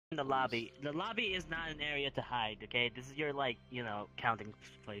the lobby. The lobby is not an area to hide, okay? This is your, like, you know, counting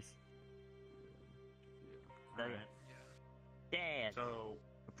place. Alright. Yeah. So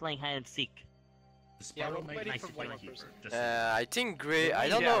We're playing hide and seek. Yeah, we're Spiral waiting Knight for is one more Keeper, person. just I think Gray. I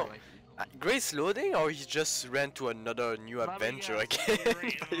don't Yeah. know. Gray's loading, or he just ran to another new adventure again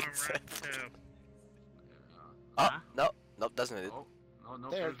by himself. Oh, Huh? no, that's not it. Oh, no,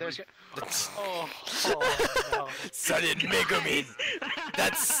 There's. That's Oh no. Solid Megumin.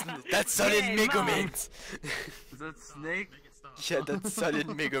 That's Solid Yay, Mom. Megumin. Is that Snake? Yeah, that's Solid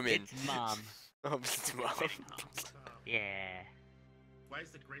Megumin. It's mom. Oh, it's mom. Yeah. Why is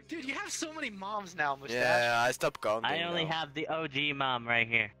the great? Dude, you have so many moms now, Mustache. Yeah, I stopped counting. I only now. have the OG mom right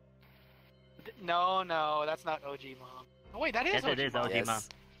here. No, that's not OG mom. Oh wait, that is Yes, OG it is mom. OG Yes. mom.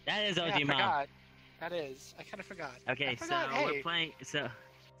 That is Yeah, OG I mom. forgot. That is. I kind of forgot. Okay, I so forgot, we're hey. playing. So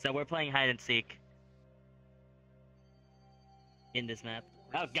we're playing hide and seek in this map.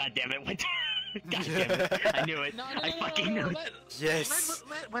 Oh god damn it! Winter. God damn it! I knew it. No, I fucking knew it. Yes.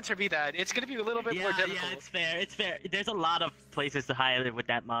 Let Winter be that. It's gonna be a little bit more difficult. Yeah, it's fair. It's fair. There's a lot of places to hide with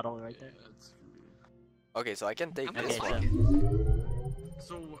that model right there. Okay, so I can take I'm gonna this Okay, one.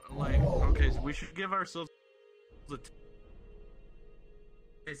 So like, okay, so we should give ourselves the.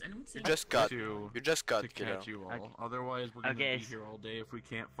 Is anyone You just cut. to You just cut, catch kiddo. you all? Okay. Otherwise, we're gonna Okay, be here all day if we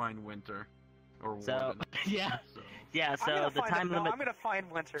can't find Winter or So Warden. yeah, So. yeah. I'm So gonna the find time no, limit. I'm gonna find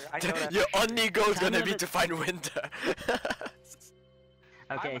Winter. I know that. Your only goal is Time gonna be limit- to find Winter.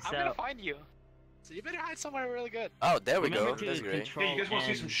 Okay, I'm so gonna find you. So you better hide somewhere really good. Oh, there we remember go. to That's great. control Hey, you guys want to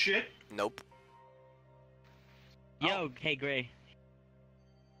see and- some shit? Nope. Yo, hey Gray.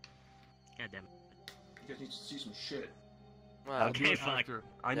 God damn it. You guys need to see some shit. Well, We'll do Okay, it fuck. after.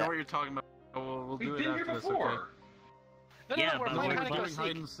 I know Yeah. what you're talking about. We'll We've do been it here after this, before. okay? No, Yeah, we're but playing we're hide and playing go hide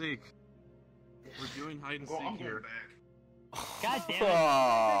seek. and seek. We're doing hide and Well, I'm seek going here. back. God damn it.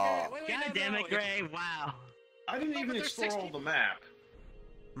 Oh. Wait, God damn it, Gray. Wow. I didn't No, even but there's explore 60 all the map.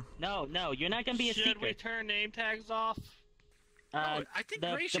 No, you're not gonna be a Should secret. we turn name tags off? Uh, I think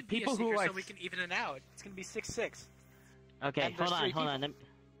the- Gray the should be a people who secret are so we can even it out. It's gonna be 6-6. okay, and there's hold on, three hold on.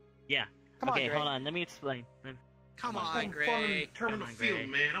 Yeah. Come on, Okay, Gray. hold on. Let me explain. Come I was on, having fun Gray. turning the Come on, field, Gray.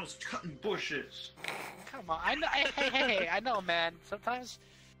 man. I was cutting bushes. Come on. I know. Hey, I know, man. I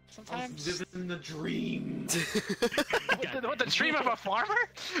Sometimes. was living the dream. What the dream of a farmer?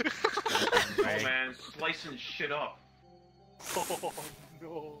 Oh man, slicing shit up. Oh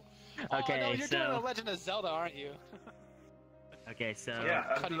no. Okay, oh, no, you're doing so- a Legend of Zelda, aren't you? Okay, so Yeah,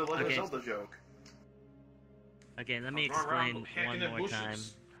 I did the Legend Okay. of Zelda joke. okay, let me I'm running around explain hacking one at more bushes. time.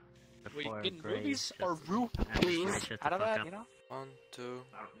 Were you Before getting Gray rubies shuts- or rupees Gray shuts out the of fuck that? up. You know? 1, 2,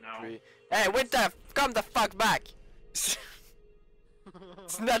 No. 3. Hey, Winter, come the fuck back!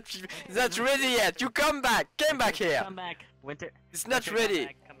 It's not ready yet. You come back. Came back here. Come back, Winter. It's not Winter, ready. Come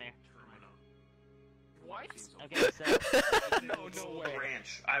back. Come here. What? Okay, so No way.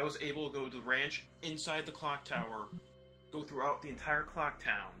 Ranch. I was able to go to the ranch inside the clock tower, go throughout the entire clock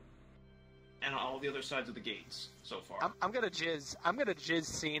town, and all the other sides of the gates so far. I'm gonna jizz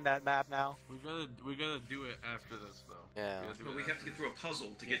seeing that map now. We gotta do it after this though. Yeah. We gotta do But it we have to get through a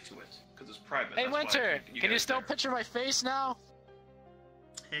puzzle to get to it, because it's private. Hey, that's why Winter, can you guys still there. picture my face now?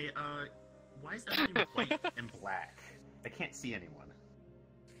 Hey, why is everything white and black? I can't see anyone.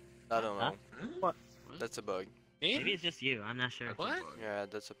 I don't know. Huh? What? That's a bug. maybe Me? it's just you. I'm not sure. That's a What? bug. Yeah,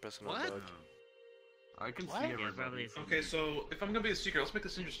 that's a personal What? bug. I can What? see Yeah, probably everybody. is. Okay, so if I'm gonna be a secret, let's make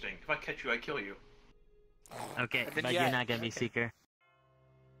this interesting. If I catch you, I kill you. Okay, And then but yeah, you're not gonna be okay. seeker.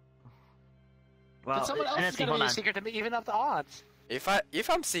 Well, But someone else and is see, gonna hold be a on. secret to even up the odds. If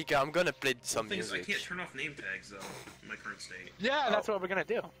I'm Seeker, I'm gonna play some The thing is, I music. can't turn off name tags though in my current state. Yeah, that's what we're gonna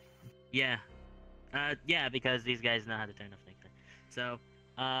do. Yeah. Yeah, because these guys know how to turn off things. So,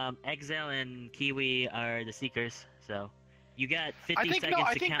 Exile and Kiwi are the seekers. So, you got 50 I think seconds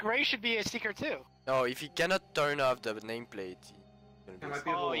I to think count. Gray should be a seeker too. No, if he cannot turn off the nameplate, he's I gonna might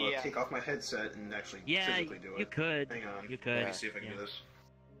be. be able Oh, to yeah. take off my headset and actually Yeah, physically do it. you could. Hang on. You could. Let me see if I can yeah. do this.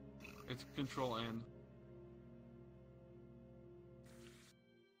 It's Control N.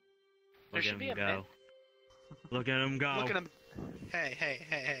 There Look should at be him a go. Look at him go. Look at him.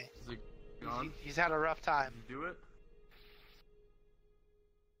 Hey. Is it gone? He's had a rough time. You do it?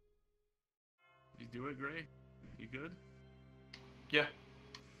 You do it, Gray? You good? Yeah.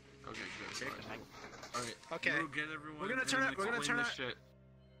 Okay, good. Alright. Okay. We'll get everyone. We're gonna turn it- we're gonna explain turn this it- shit.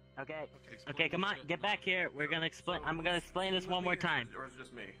 Okay. Explain Okay, come this on, shit. get back here. We're gonna explain. I'm gonna explain this one more time. Or is it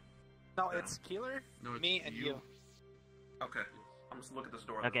just me? No, it's Keeler, No, it's me, and you. Okay. I'm just looking at this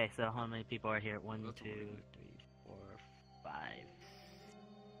door. Okay, so how many people are here? 1, That's 2, what we 3, need. 4, 5,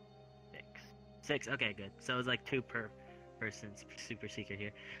 6. 6. Okay, good. So it's like 2 per person, super seeker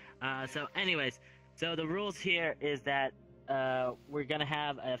here. So anyways, so the rules here is that we're gonna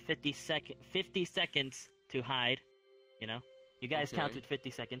have a 50 seconds to hide. You know, you guys Okay. counted 50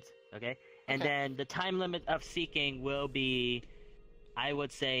 seconds, okay? And then the time limit of seeking will be, I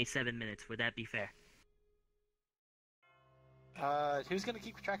would say, 7 minutes. Would that be fair? Who's gonna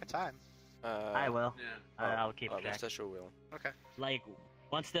keep track of time? I will. Yeah. I'll keep track. Mustache will. Okay. Like,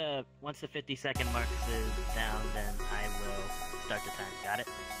 once the 50-second mark is down, then I will start the time. Got it?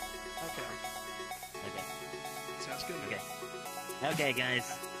 Okay. Okay. Sounds good. Okay. Okay,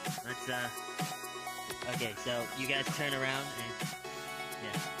 guys. Let's Okay, so you guys turn around and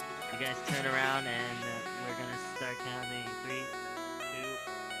yeah, you guys turn around and we're gonna start counting. 3,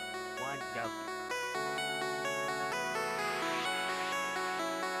 2, 1, go.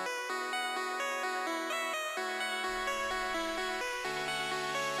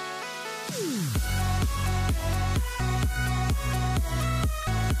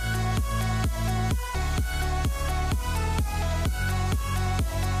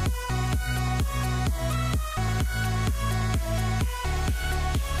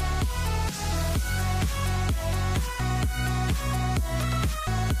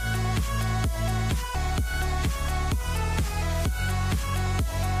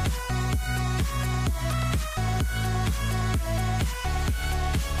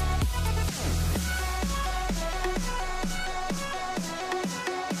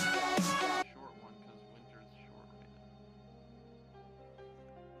 Short one, because winter's short right now.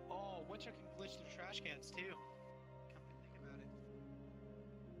 Oh, Winter can glitch through trash cans too. Come and think about it.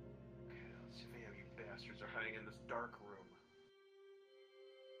 Okay, let's see if any of you bastards are hiding in this dark room.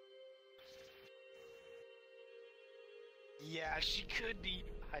 Yeah, she could be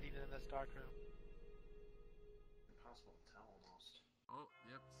hiding in this dark room. Impossible to tell almost. Oh,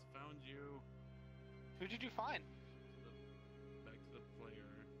 yep, found you. Who did you find? Back to the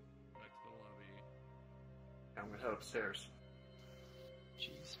player. Back to the lobby. I'm gonna head upstairs.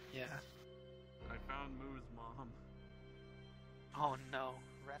 Jeez. Yeah. I found Moo's mom. Oh no.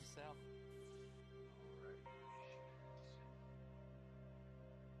 Ref cell. Alright.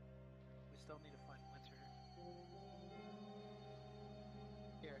 We still need to find Winter.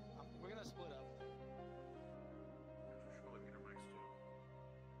 Here, we're gonna split up. Surely Peter Mike's too.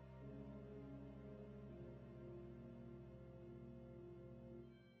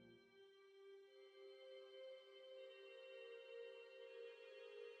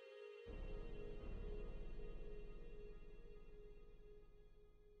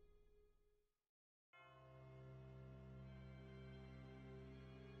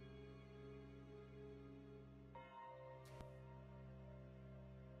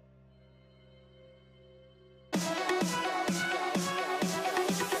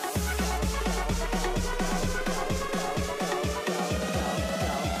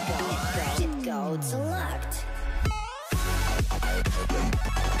 Go select.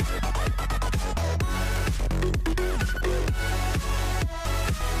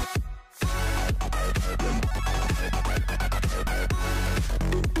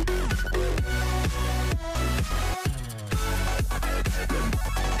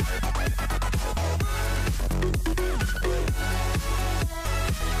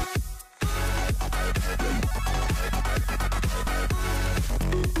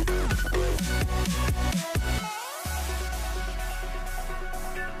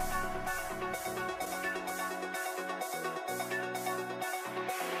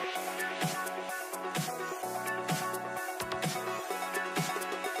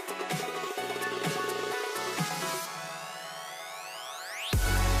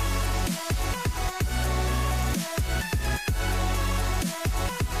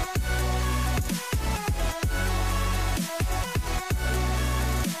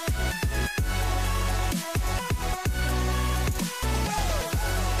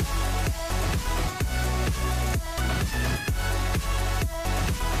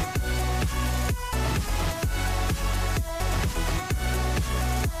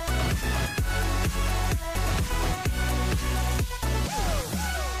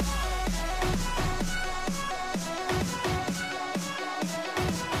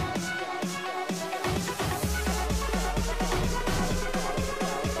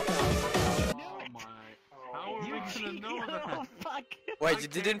 Wait, you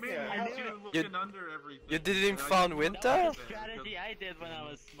didn't. Man, I had you looking under everything. You didn't but I find didn't Winter? That was know a strategy I did when I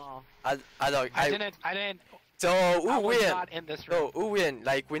was small. I don't. I didn't. So I who was win? not in this room. No, who win?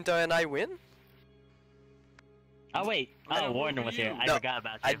 Like Winter and I win? Oh wait, Yeah, oh Warner who was were here. you? I No, forgot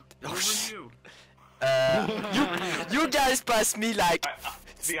about I. you. Where Oh, were you? you guys passed me like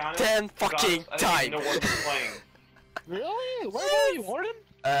To be honest, 10 fucking I didn't even know times. what was playing. Really? Where were you, Warden?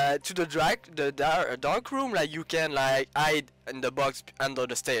 To the dark room, like you can like hide in the box under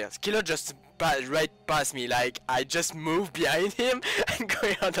the stairs. Killer just right past me, like I just moved behind him and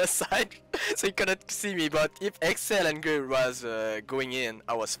going on the side, so he couldn't see me. But if Excel and Girl was going in,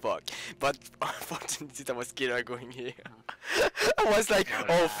 I was fucked. But unfortunately, that was Killer going here. I was like,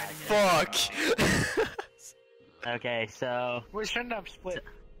 oh fuck. Okay, so We shouldn't have split.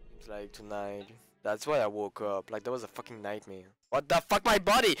 It's like tonight. That's why I woke up. Like that was a fucking nightmare. What the fuck? My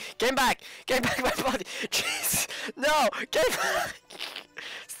body came back. Came back. My body. Jeez. No. Came back.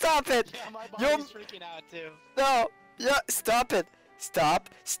 Stop it. Yeah, my You're- body's freaking out too. No. Yeah. Stop it. Stop.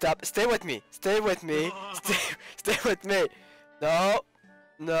 Stop. Stay with me. Stay with me. Stay with me. No.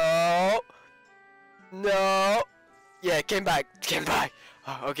 No. No. Yeah. Came back. Came back.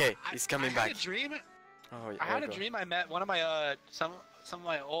 Oh, okay. He's coming I back. had a dream. Oh yeah. I had a God. dream. I met one of my some of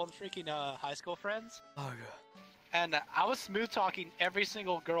my old freaking high school friends, Oh god. and I was smooth talking every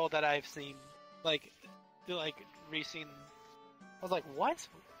single girl that I've seen, like re-seen. I was like, what?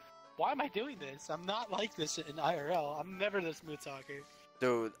 Why am I doing this? I'm not like this in IRL. I'm never the smooth talker.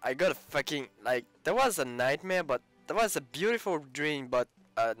 Dude, I got a fucking like that was a nightmare, but that was a beautiful dream, but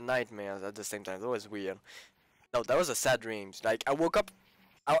a nightmare at the same time. That was weird. No, that was a sad dream. Like I woke up,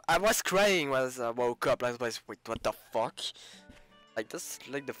 I was crying as I woke up. I was wait, what the fuck? Like this,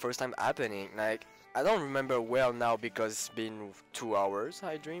 like the first time happening. Like I don't remember well now because it's been 2 hours.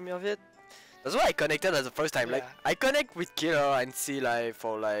 I dream of it. That's why I connected as the first time. Like Yeah. I connect with Killer and see like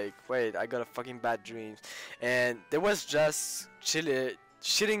for like wait, I got a fucking bad dreams, and there was just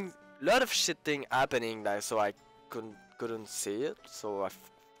shitting, lot of shit thing happening. Like so I couldn't see it, so I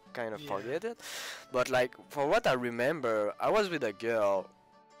kind of Yeah. forget it. But like for what I remember, I was with a girl,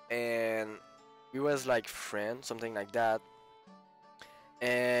 and we was like friends, something like that,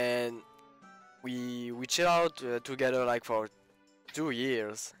 and we chill out together like for 2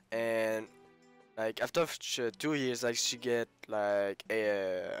 years, and like after 2 years, like she get like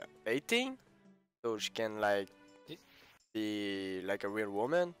 18, so she can like be like a real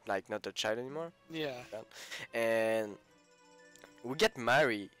woman, like not a child anymore, Yeah. and we get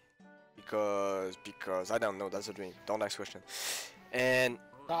married because I don't know, that's a dream. Don't ask question. And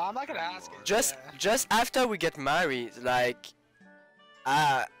No, I'm not gonna ask it. just yeah. just after we get married, like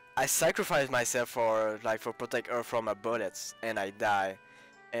I sacrifice myself for protect her from her bullets, and I die,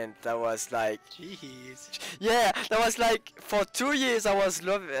 and that was like Jeez. yeah, that was like for 2 years I was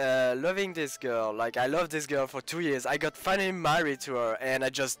loving this girl. Like I loved this girl for 2 years. I got finally married to her, and I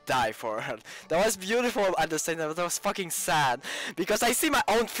just died for her. That was beautiful at the same time. That was fucking sad because I see my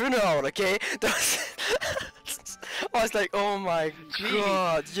own funeral. Okay, that was I was like, oh my Jeez.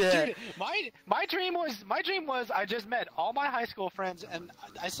 god, yeah. Dude, my dream was I just met all my high school friends, and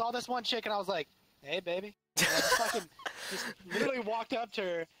I saw this one chick, and I was like, hey baby. And I just fucking just literally walked up to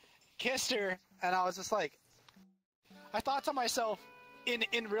her, kissed her, and I was just like, I thought to myself, in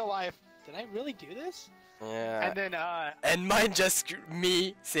real life, did I really do this? Yeah. And then And mine just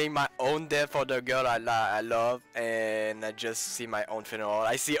me seeing my own death for the girl I love, and I just see my own funeral.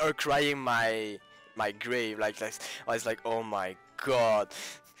 I see her crying my grave, like I was like, oh my god,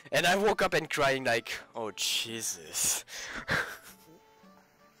 and I woke up and crying like, oh Jesus.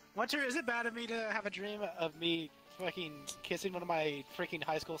 Winter, is it bad of me to have a dream of me fucking kissing one of my freaking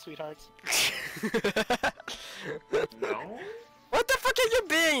high school sweethearts? No? What the fuck have you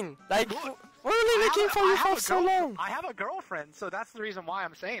been? Like, What? we're only looking for you for so long. I have a girlfriend, so that's the reason why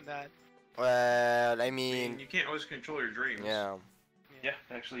I'm saying that. Well, I I mean, mean, you can't always control your dreams. yeah. Yeah,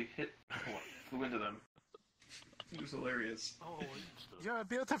 actually flew into them. It was hilarious. Oh, you're a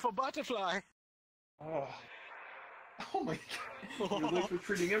beautiful butterfly. Oh. Oh my god. Your lips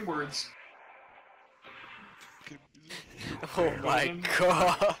retreating inwards. Oh my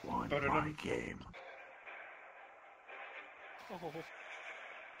god. My game. Oh.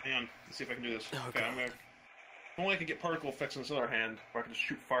 Hang on, let's see if I can do this. Oh, Okay, God. I'm gonna. If only I can get particle effects in this other hand, where I can just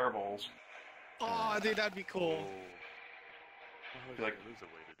shoot fireballs. Oh, dude, that'd be cool. I feel like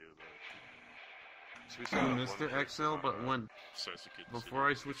Mr. XL, but when before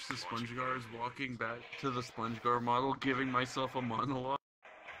I switched to Sponge Guards, walking back to the Sponge Guard model, giving myself a monologue.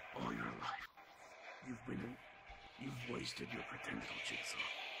 All your life, you've wasted your potential, Jigsaw.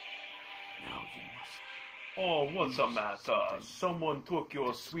 Now you must. Oh, what's the matter? Someone took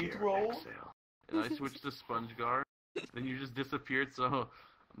your sweet roll? And I switched to Sponge Guard. Then you just disappeared. So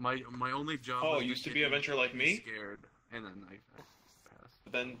my only job. Oh, was used to be get a venture like me? Scared, and then I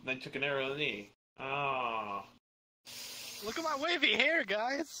passed. Then took an arrow to the knee. Ah. Look at my wavy hair,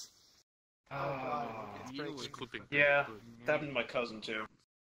 guys. Ah. It's You breaking. clipping. Yeah, that happened to my cousin too.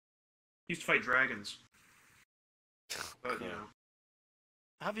 He used to fight dragons. But, you know.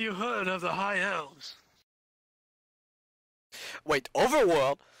 Have you heard of the High Elves? Wait,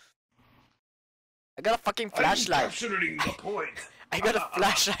 Overworld? I got a fucking flashlight. Considering the point. I got a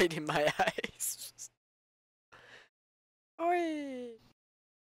flashlight in my eyes. Oi.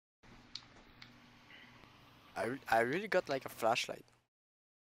 I really got like a flashlight.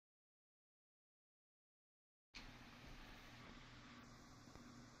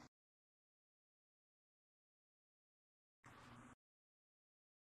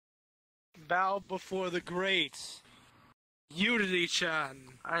 Bow before the great Unity-chan.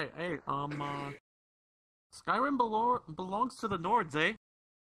 Hey, Skyrim belongs to the Nords, eh?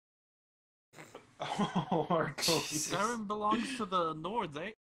 Oh, Skyrim belongs to the Nords,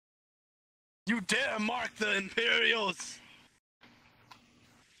 eh? You dare mark the Imperials!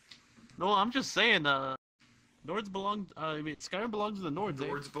 No, I'm just saying, Nords belong, Skyrim belongs to the Nords, eh?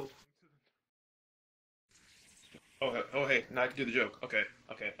 Oh, hey, now I can do the joke. Okay,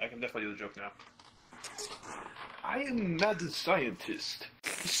 I can definitely do the joke now. I am mad scientist.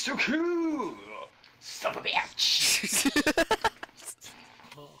 It's so cool! Son of a bitch!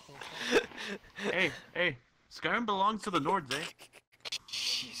 Hey, Skyrim belongs to the Nords, eh?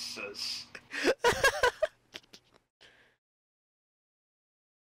 Jesus.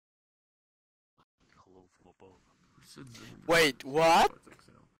 Wait, what?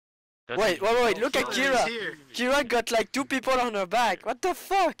 Wait, look at Kira! Kira got like 2 people on her back, what the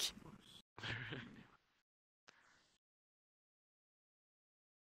fuck?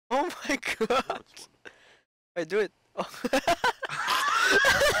 Oh my god! Wait, do it! Oh.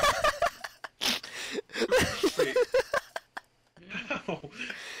 Wait.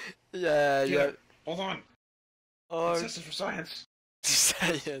 Yeah. Hold on. Or It's for science.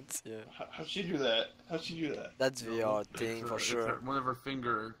 science, yeah. How'd she do that? That's VR thing for sure. One of her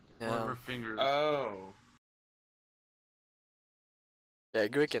fingers. Oh. Yeah,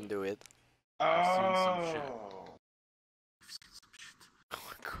 Greg can do it. Oh.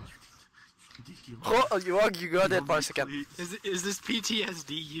 Oh, you got it for a second. Is this PTSD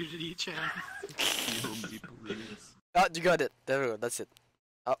Unity-chan? Oh, you got it. There we go. That's it.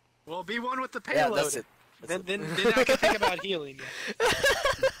 Well, be one with the Yeah, payload. that's it. Then I can think about healing.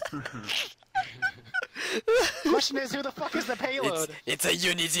 Question is, who the fuck is the payload? It's a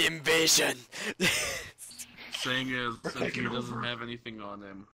Unity invasion. Saying is, since he doesn't have anything on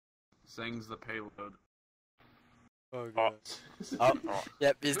him, Sang's the payload. Oh god. Oh,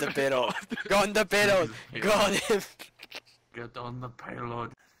 yep, he's the payload. Go on the payload. Go on him. Get on the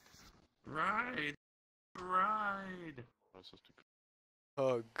payload. Ride.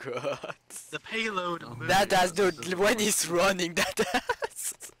 Oh god. The payload. That ass, dude, when he's running, that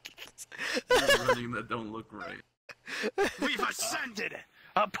ass. Running that don't look right. We've ascended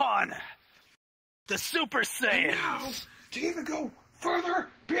upon the Super Saiyans. To even go further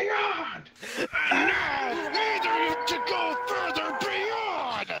beyond. And now we need to go further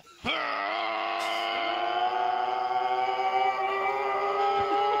beyond.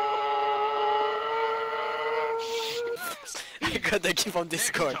 I got the key from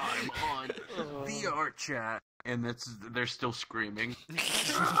Discord. Time on Vrchat, and they're still screaming.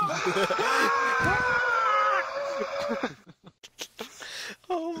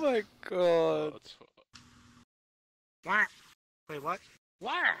 Oh my god. Wait, what?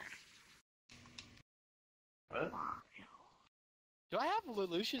 Do I have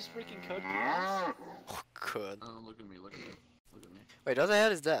Lelouch's freaking code? Oh god. Oh, look at me. Wait, what the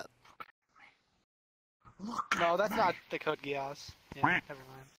hell is that? No, that's not the code Geass. Yeah, never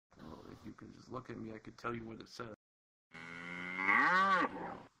mind. Oh, if you can just look at me, I could tell you what it says.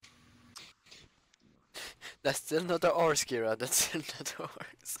 That's still not the horse, Kira. That's still not the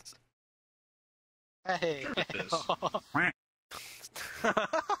horse. Hey.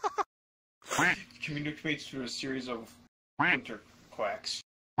 Communicates through a series of winter quacks.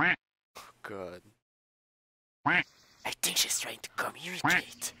 God. I think she's trying to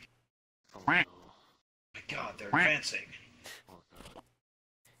communicate. Oh my god, they're advancing.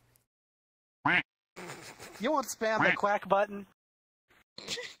 You won't spam the quack button.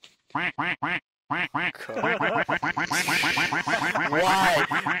 God.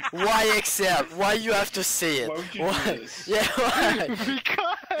 Why Excel? Why you have to say it? Why would you Why? do this? Yeah, why?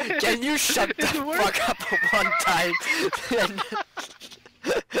 Because Can you shut the fuck up one time?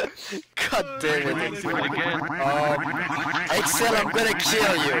 God damn it. Excel, I'm gonna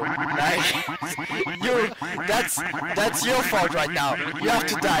kill you. Like, that's your fault right now. You have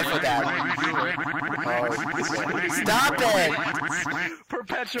to die for that. Oh, stop it!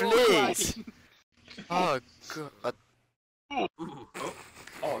 perpetual Please. quacking. Oh god.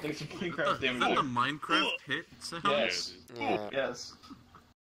 Oh, I think it's a Minecraft Is that damage. the Minecraft hit sound? Yes. Yeah. Yes.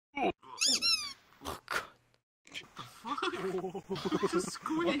 Oh god. What the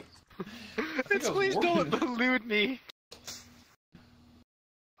squeak? It's please don't loot me.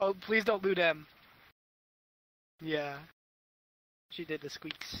 Oh, please don't loot M. Yeah. She did the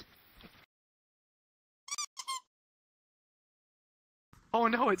squeaks. Oh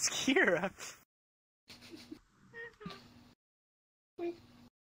no, it's Kira.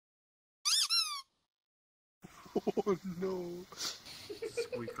 Oh no.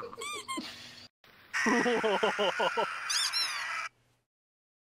 Squeak off.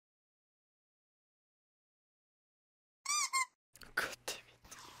 God damn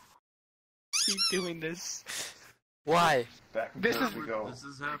it. Keep doing this. Why? Back and This forth is- we go. This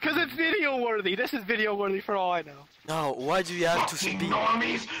is happening. Because it's video worthy. This is video worthy for all I know. No, why do you have to speak?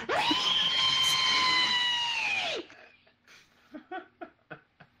 Normies!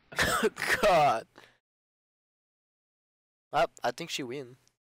 God. Well, I think she win.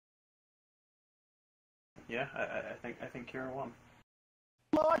 Yeah, I think Kira won.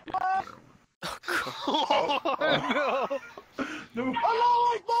 Oh god. Oh no! No.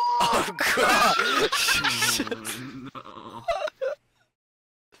 Oh god. No.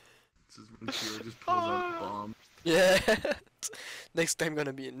 This is when Kira just pulls out the bomb. Yeah. Next one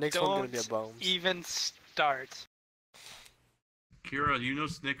gonna be a bomb. Even start. Kira, you know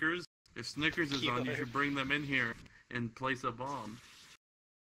Snickers? If Snickers is on, you Killer. should bring them in here and place a bomb.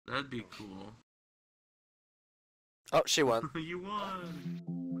 That'd be cool. Oh, she won. You won!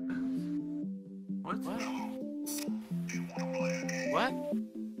 What? What?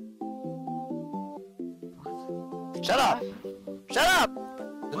 Shut up! Shut up!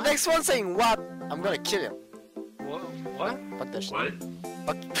 The next one saying what? I'm gonna kill him. What? Fuck that shit. What?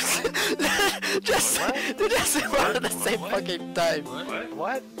 Fuck. Just they just say what at the same fucking time. What?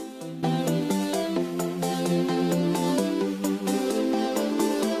 What?